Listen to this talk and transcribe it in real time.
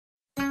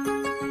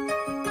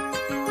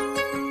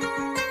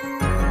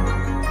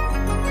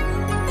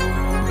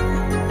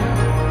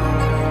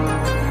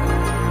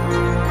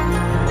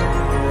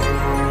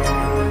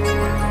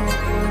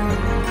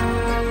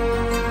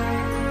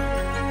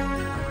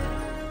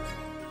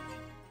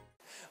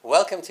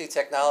Welcome to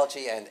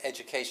Technology and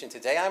Education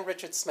Today. I'm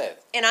Richard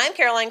Smith. And I'm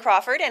Caroline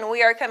Crawford, and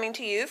we are coming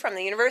to you from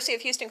the University of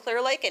Houston Clear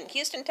Lake in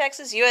Houston,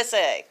 Texas,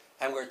 USA.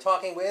 And we're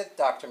talking with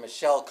Dr.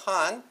 Michele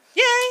Kahn,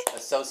 Yay!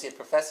 Associate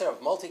Professor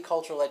of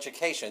Multicultural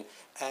Education.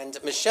 And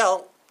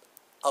Michele,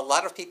 a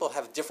lot of people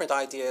have different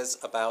ideas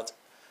about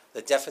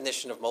the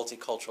definition of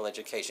multicultural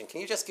education.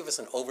 Can you just give us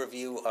an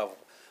overview of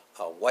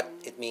what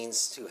it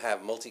means to have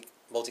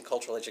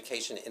multicultural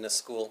education in a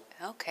school?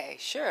 Okay,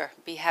 sure.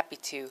 Be happy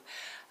to.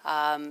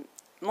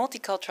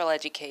 Multicultural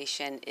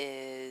education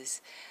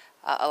is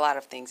a lot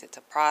of things. It's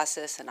a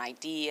process, an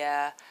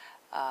idea,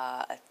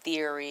 a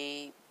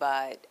theory,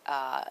 but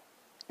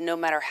no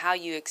matter how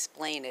you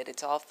explain it,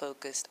 it's all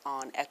focused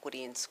on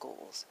equity in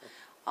schools,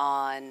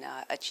 on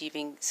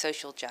achieving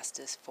social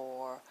justice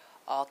for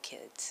all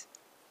kids.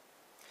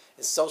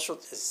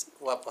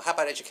 Well, how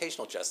about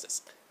educational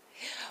justice?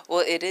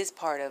 Well, it is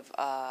part of,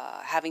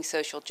 having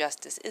social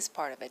justice is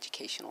part of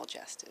educational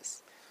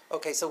justice.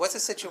 Okay, so what's a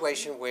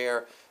situation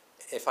where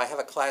if I have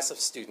a class of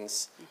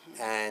students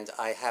and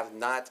I have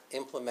not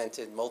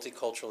implemented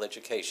multicultural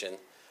education,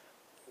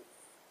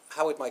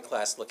 how would my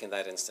class look in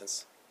that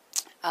instance?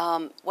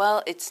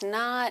 Well, it's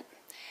not,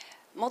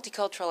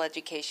 multicultural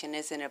education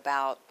isn't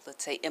about,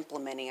 let's say,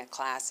 implementing a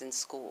class in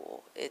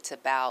school. It's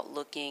about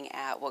looking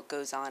at what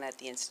goes on at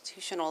the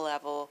institutional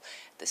level,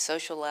 the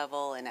social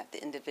level, and at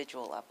the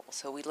individual level.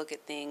 So we look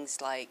at things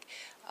like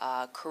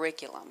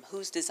curriculum,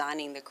 who's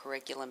designing the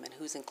curriculum and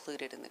who's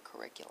included in the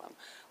curriculum.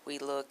 We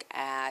look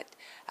at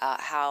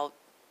how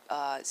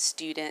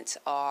students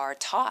are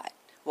taught,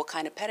 what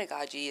kind of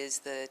pedagogy is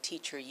the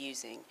teacher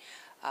using.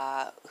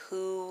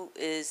 Who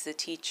is the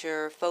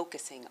teacher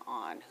focusing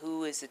on?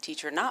 Who is the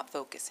teacher not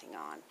focusing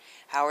on?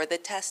 How are the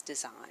tests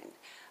designed?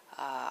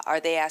 Are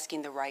they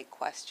asking the right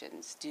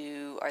questions?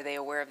 Are they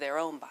aware of their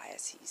own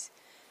biases?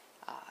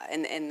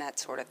 And that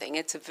sort of thing.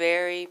 It's a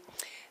very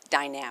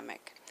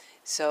dynamic.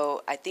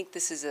 So I think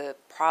this is a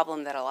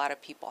problem that a lot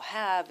of people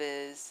have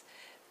is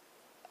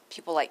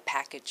people like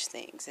package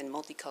things in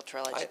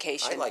multicultural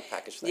education. I like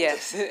package things.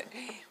 Yes,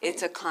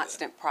 it's a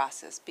constant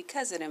process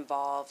because it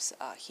involves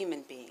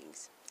human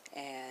beings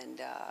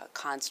and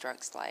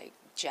constructs like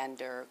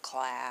gender,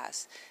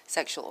 class,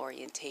 sexual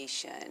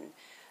orientation,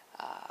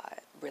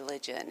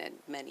 religion, and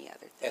many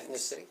other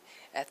things.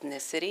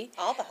 Ethnicity.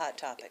 All the hot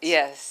topics.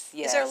 Yes,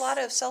 yes. Is there a lot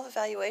of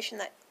self-evaluation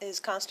that is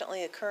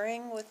constantly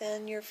occurring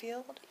within your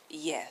field?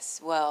 Yes,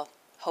 well,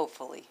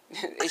 hopefully.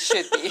 It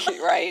should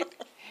be, right?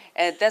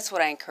 And that's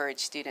what I encourage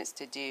students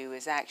to do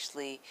is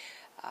actually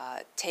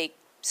take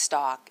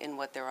stock in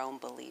what their own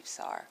beliefs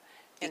are.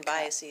 And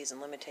biases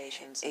and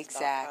limitations of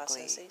thought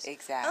processes.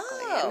 Exactly.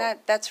 Oh. And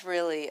that's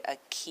really a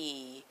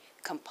key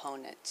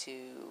component to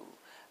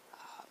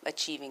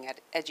achieving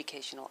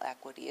educational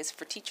equity is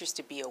for teachers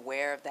to be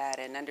aware of that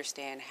and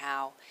understand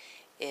how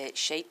it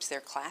shapes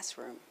their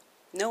classroom.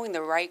 Knowing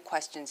the right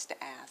questions to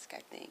ask, I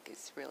think,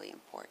 is really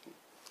important.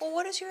 Well,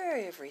 what is your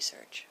area of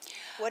research?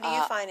 What do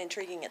you find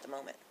intriguing at the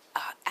moment?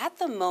 At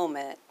the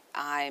moment,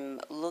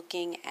 I'm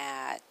looking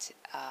at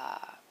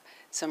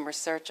some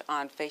research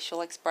on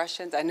facial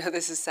expressions. I know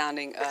this is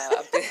sounding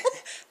a bit...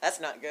 That's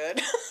not good.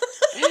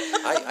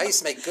 I used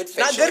to make good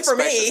facial not good for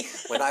me.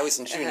 When I was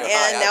in junior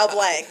high. And now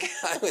blank.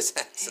 I was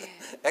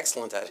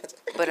excellent at it.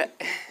 But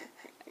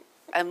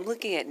I'm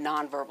looking at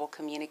nonverbal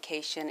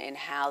communication and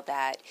how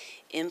that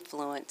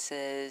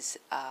influences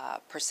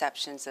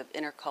perceptions of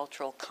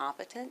intercultural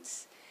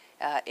competence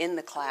in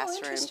the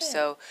classroom.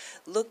 So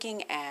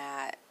looking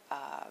at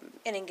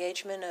an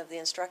engagement of the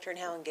instructor and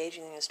how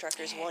engaging the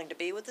instructor is willing to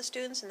be with the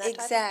students and that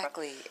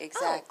exactly.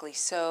 Oh,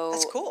 so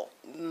that's cool.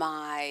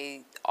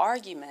 My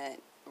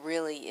argument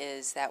really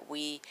is that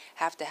we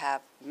have to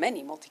have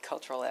many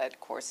multicultural ed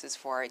courses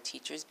for our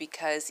teachers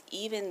because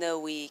even though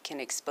we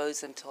can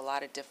expose them to a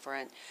lot of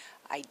different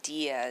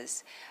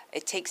ideas,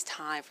 it takes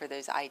time for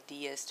those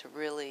ideas to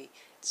really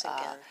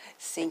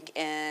sink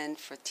in,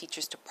 for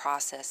teachers to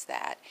process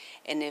that.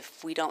 And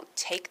if we don't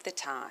take the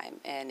time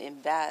and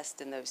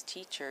invest in those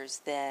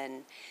teachers,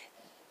 then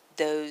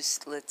those,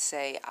 let's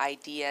say,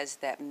 ideas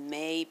that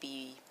may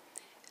be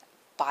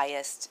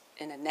biased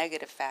in a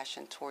negative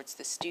fashion towards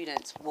the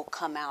students will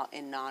come out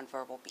in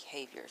nonverbal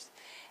behaviors.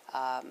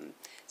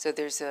 So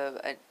there's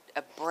a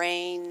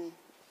brain,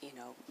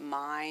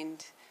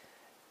 mind,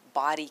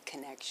 body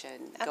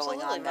connection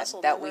going on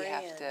that we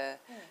have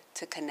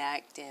to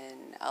connect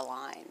and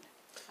align.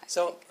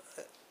 So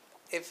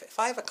if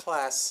I have a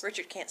class...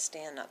 Richard can't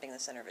stand not being the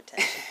center of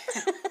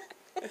attention.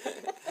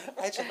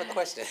 I just have a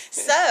question.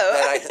 So...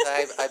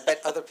 that I bet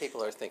other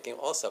people are thinking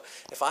also.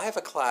 If I have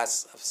a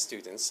class of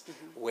students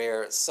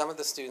where some of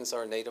the students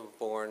are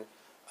native-born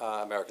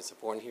Americans,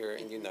 are born here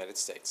in the United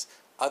States,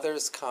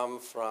 others come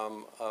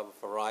from a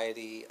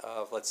variety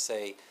of, let's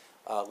say,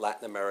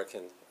 Latin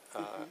American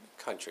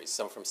countries,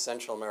 some from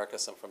Central America,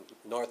 some from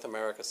North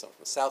America, some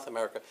from South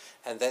America,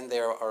 and then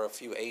there are a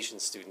few Asian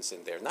students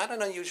in there. Not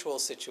an unusual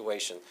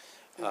situation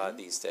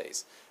these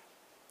days.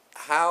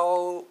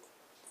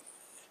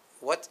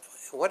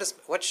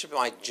 What should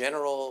my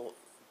general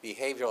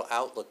behavioral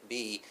outlook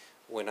be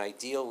when I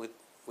deal with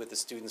with the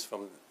students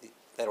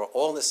that are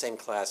all in the same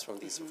class from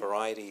these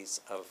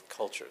varieties of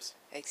cultures?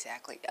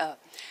 Exactly.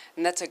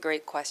 And that's a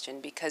great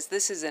question, because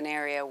this is an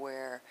area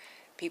where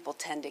people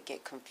tend to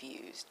get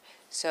confused.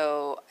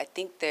 So I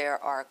think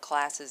there are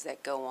classes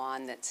that go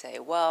on that say,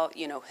 well,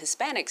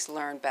 Hispanics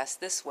learn best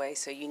this way,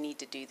 so you need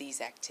to do these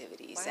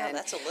activities. Wow, And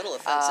that's a little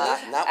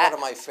offensive. Not one of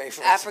my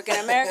favorites. African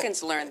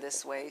Americans learn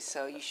this way,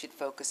 so you should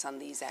focus on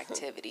these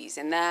activities.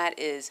 And that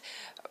is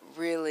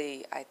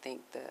really, I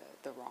think,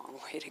 the wrong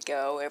way to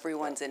go.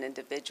 Everyone's an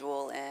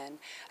individual, and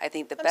I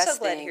think the I'm best so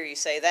glad thing to hear you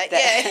say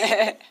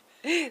that.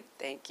 Yay.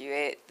 Thank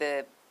you.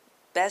 The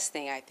best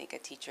thing I think a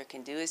teacher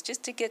can do is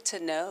just to get to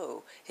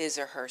know his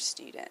or her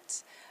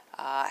students.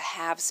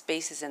 Have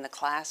spaces in the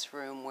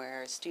classroom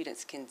where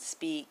students can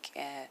speak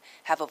and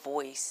have a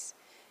voice,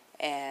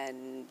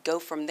 and go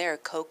from there,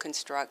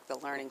 co-construct the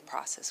learning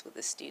process with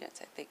the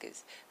students. I think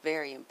is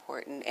very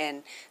important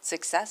and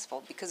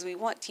successful, because we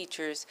want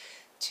teachers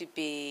to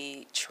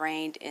be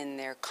trained in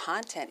their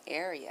content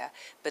area,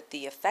 but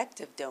the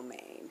effective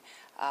domain,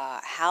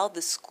 how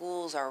the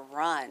schools are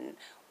run,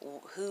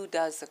 who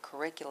does the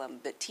curriculum,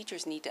 but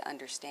teachers need to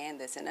understand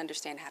this and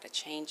understand how to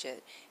change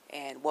it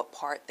and what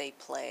part they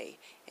play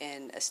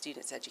in a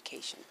student's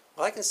education.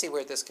 Well, I can see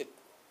where this could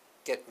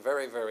get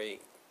very, very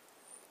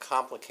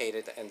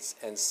complicated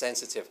and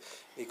sensitive,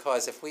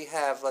 because if we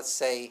have, let's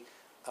say,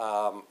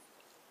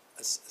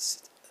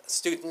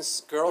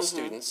 students,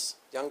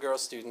 young girl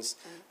students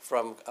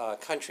from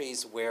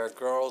countries where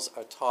girls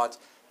are taught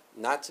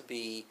not to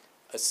be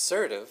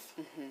assertive,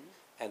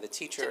 and the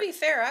teacher... To be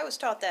fair, I was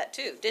taught that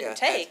too. Didn't Yeah,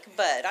 take,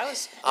 but I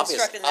was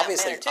instructed in that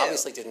manner too.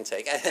 Obviously didn't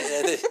take.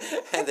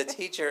 And the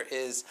teacher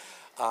is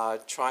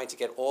trying to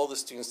get all the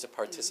students to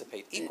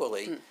participate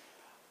equally.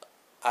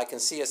 I can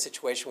see a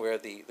situation where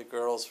the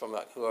girls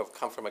who have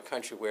come from a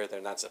country where they're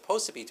not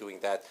supposed to be doing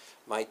that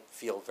might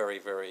feel very,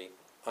 very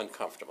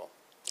uncomfortable.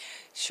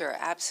 Sure,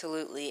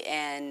 absolutely.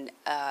 And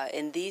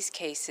in these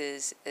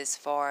cases, as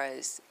far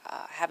as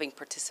having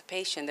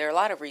participation, there are a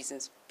lot of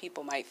reasons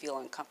people might feel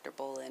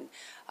uncomfortable in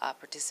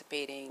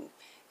participating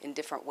in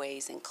different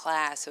ways in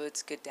class, so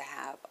it's good to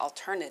have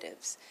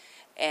alternatives.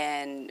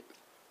 And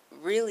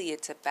really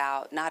it's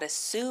about not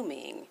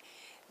assuming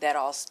that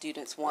all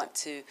students want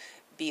to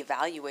be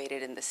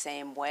evaluated in the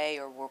same way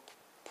or will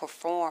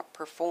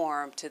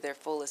perform to their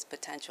fullest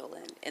potential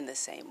in the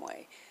same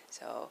way.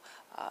 So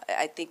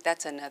I think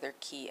that's another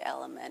key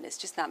element, is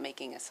just not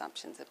making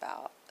assumptions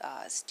about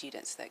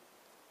students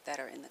that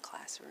are in the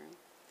classroom.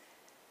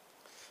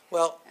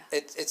 Well,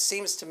 it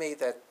seems to me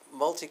that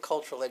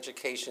multicultural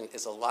education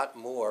is a lot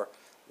more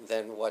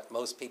than what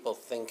most people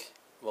think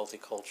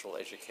multicultural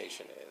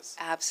education is.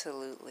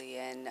 Absolutely,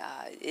 and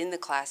in the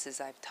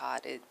classes I've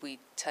taught, we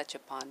touch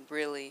upon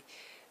really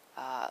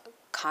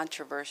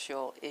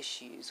controversial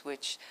issues,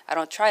 which I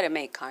don't try to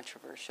make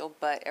controversial,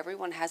 but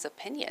everyone has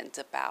opinions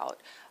about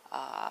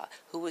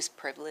who is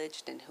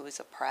privileged and who is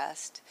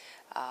oppressed,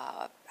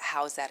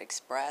 how is that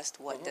expressed,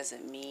 what does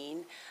it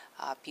mean.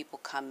 People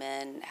come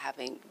in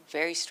having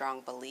very strong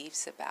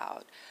beliefs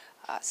about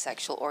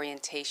sexual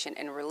orientation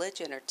and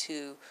religion are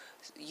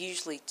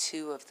usually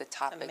two of the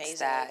topics. Amazingly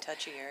that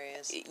touchy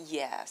areas.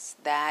 Yes,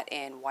 that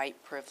and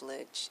white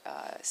privilege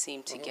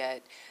seem to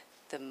get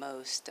the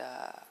most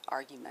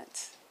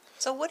arguments.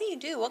 So what do you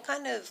do? What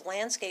kind of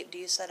landscape do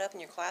you set up in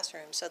your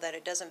classroom so that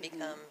it doesn't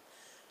become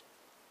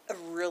a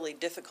really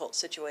difficult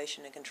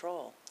situation to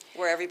control,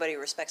 where everybody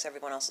respects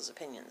everyone else's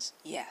opinions?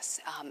 Yes,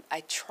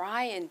 I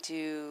try and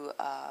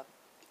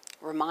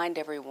remind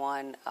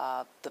everyone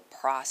of the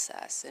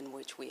process in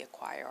which we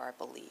acquire our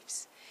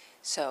beliefs.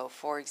 So,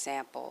 for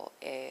example,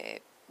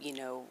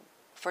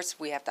 first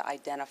we have to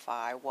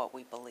identify what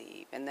we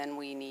believe, and then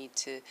we need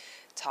to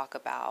talk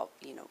about,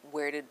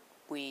 where did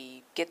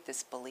we get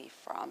this belief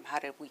from? How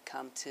did we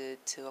come to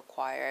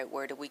acquire it?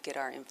 Where did we get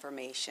our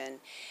information?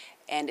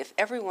 And if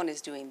everyone is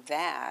doing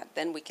that,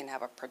 then we can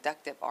have a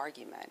productive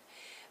argument.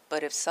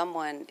 But if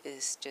someone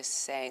is just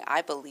saying,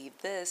 I believe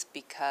this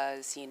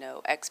because,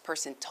 X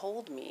person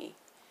told me,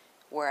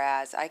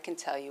 whereas I can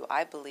tell you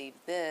I believe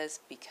this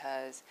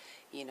because,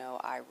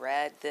 I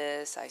read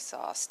this, I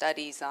saw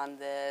studies on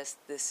this,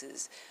 this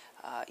is,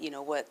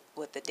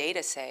 what the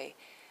data say,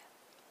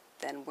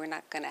 then we're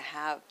not going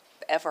to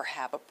ever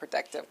have a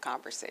productive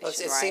conversation. Well,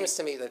 it right? seems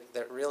to me that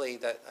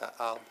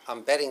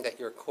I'm betting that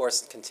your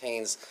course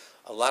contains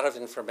a lot of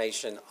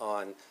information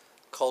on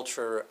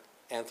culture,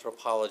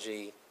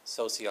 anthropology,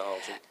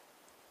 sociology.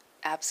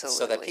 Absolutely.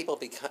 So that people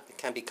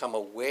can become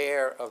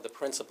aware of the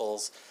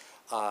principles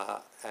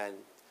and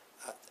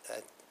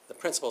the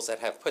principles that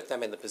have put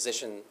them in the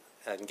position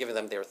and given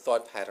them their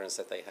thought patterns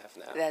that they have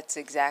now. That's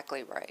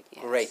exactly right.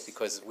 Yes. Great,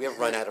 because we've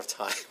run out of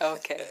time.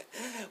 Okay.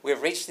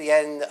 We've reached the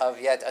end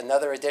of yet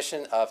another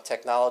edition of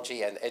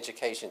Technology and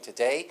Education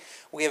Today.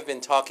 We have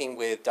been talking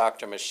with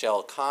Dr.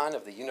 Michele Kahn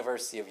of the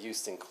University of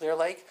Houston Clear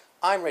Lake.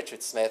 I'm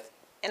Richard Smith.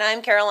 And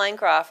I'm Caroline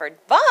Crawford.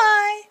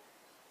 Bye!